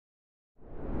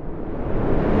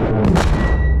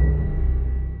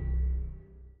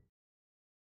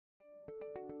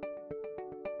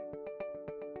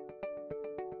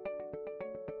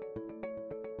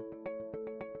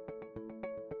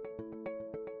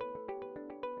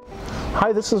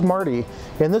Hi, this is Marty.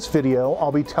 In this video,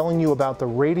 I'll be telling you about the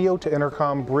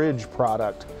Radio-to-Intercom Bridge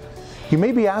product. You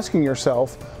may be asking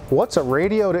yourself, what's a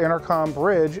radio-to-intercom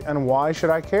bridge and why should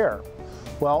I care?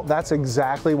 Well, that's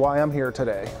exactly why I'm here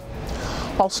today.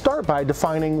 I'll start by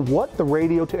defining what the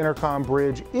radio-to-intercom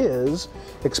bridge is,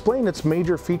 explain its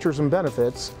major features and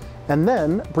benefits, and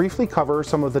then briefly cover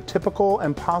some of the typical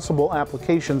and possible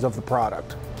applications of the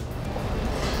product.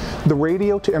 The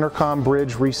radio-to-intercom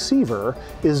bridge receiver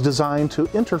is designed to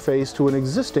interface to an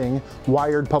existing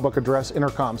wired public address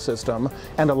intercom system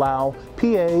and allow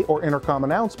PA or intercom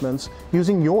announcements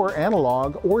using your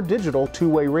analog or digital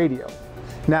two-way radio.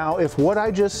 Now, if what I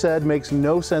just said makes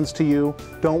no sense to you,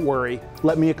 don't worry,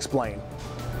 let me explain.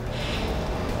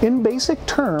 In basic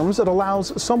terms, it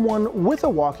allows someone with a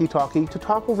walkie-talkie to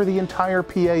talk over the entire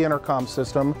PA intercom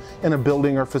system in a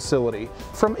building or facility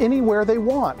from anywhere they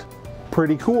want.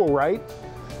 Pretty cool, right?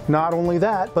 Not only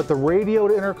that, but the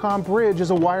radio-to-intercom bridge is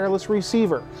a wireless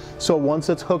receiver, so once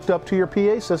it's hooked up to your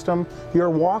PA system, your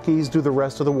walkies do the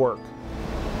rest of the work.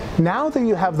 Now that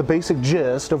you have the basic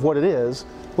gist of what it is,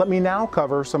 let me now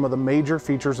cover some of the major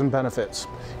features and benefits.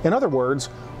 In other words,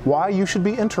 why you should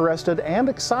be interested and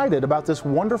excited about this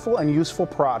wonderful and useful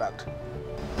product.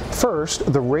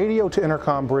 First, the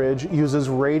radio-to-intercom bridge uses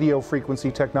radio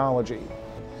frequency technology.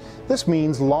 This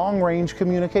means long-range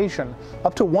communication,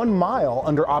 up to 1 mile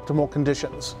under optimal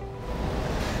conditions.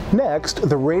 Next,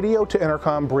 the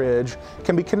radio-to-intercom bridge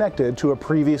can be connected to a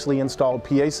previously installed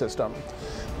PA system.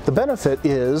 The benefit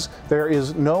is there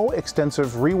is no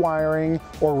extensive rewiring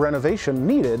or renovation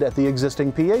needed at the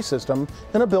existing PA system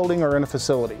in a building or in a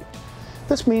facility.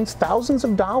 This means thousands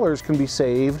of dollars can be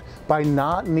saved by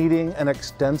not needing an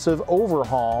extensive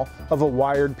overhaul of a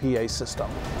wired PA system.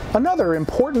 Another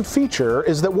important feature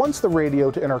is that once the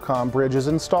radio-to-intercom bridge is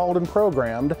installed and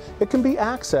programmed, it can be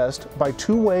accessed by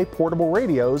two-way portable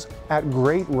radios at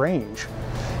great range.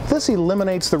 This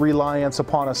eliminates the reliance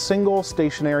upon a single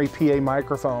stationary PA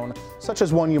microphone, such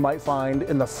as one you might find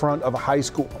in the front of a high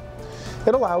school.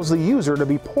 It allows the user to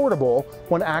be portable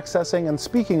when accessing and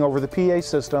speaking over the PA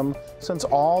system, since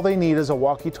all they need is a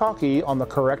walkie-talkie on the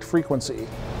correct frequency.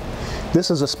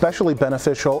 This is especially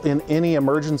beneficial in any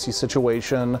emergency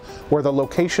situation where the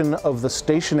location of the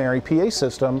stationary PA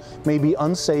system may be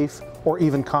unsafe or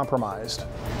even compromised.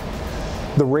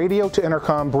 The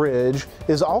radio-to-intercom bridge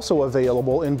is also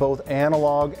available in both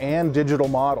analog and digital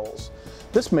models.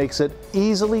 This makes it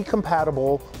easily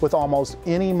compatible with almost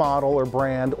any model or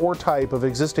brand or type of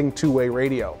existing two-way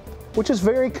radio, which is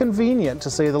very convenient to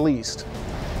say the least.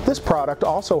 This product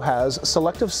also has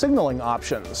selective signaling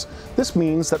options. This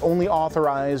means that only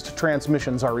authorized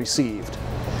transmissions are received.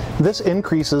 This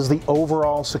increases the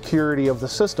overall security of the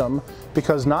system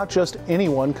because not just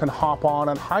anyone can hop on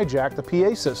and hijack the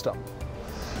PA system,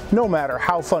 no matter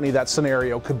how funny that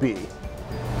scenario could be.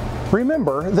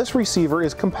 Remember, this receiver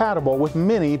is compatible with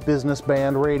many business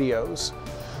band radios.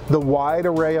 The wide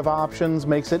array of options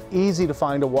makes it easy to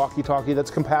find a walkie-talkie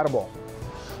that's compatible.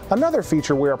 Another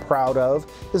feature we are proud of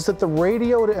is that the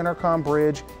radio-to-intercom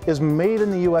bridge is made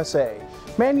in the USA,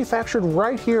 manufactured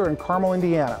right here in Carmel,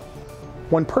 Indiana.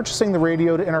 When purchasing the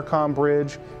radio-to-intercom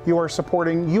bridge, you are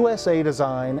supporting USA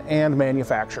design and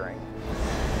manufacturing.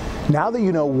 Now that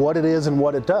you know what it is and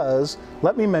what it does,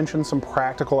 let me mention some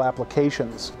practical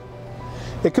applications.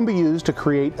 It can be used to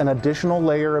create an additional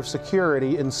layer of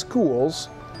security in schools,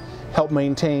 help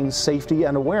maintain safety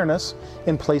and awareness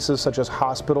in places such as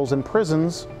hospitals and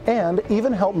prisons, and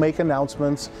even help make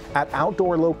announcements at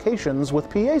outdoor locations with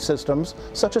PA systems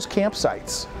such as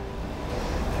campsites.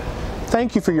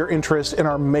 Thank you for your interest in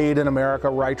our Made in America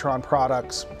Ritron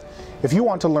products. If you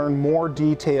want to learn more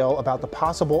detail about the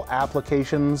possible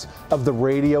applications of the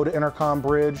radio-to-intercom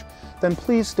bridge, then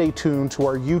please stay tuned to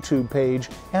our YouTube page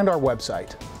and our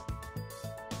website.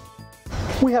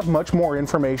 We have much more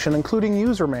information, including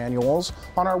user manuals,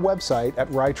 on our website at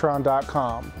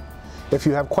Ritron.com. If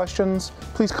you have questions,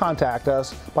 please contact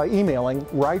us by emailing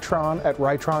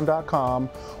Ritron@Ritron.com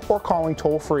or calling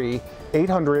toll-free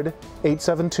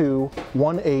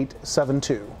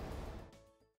 800-872-1872.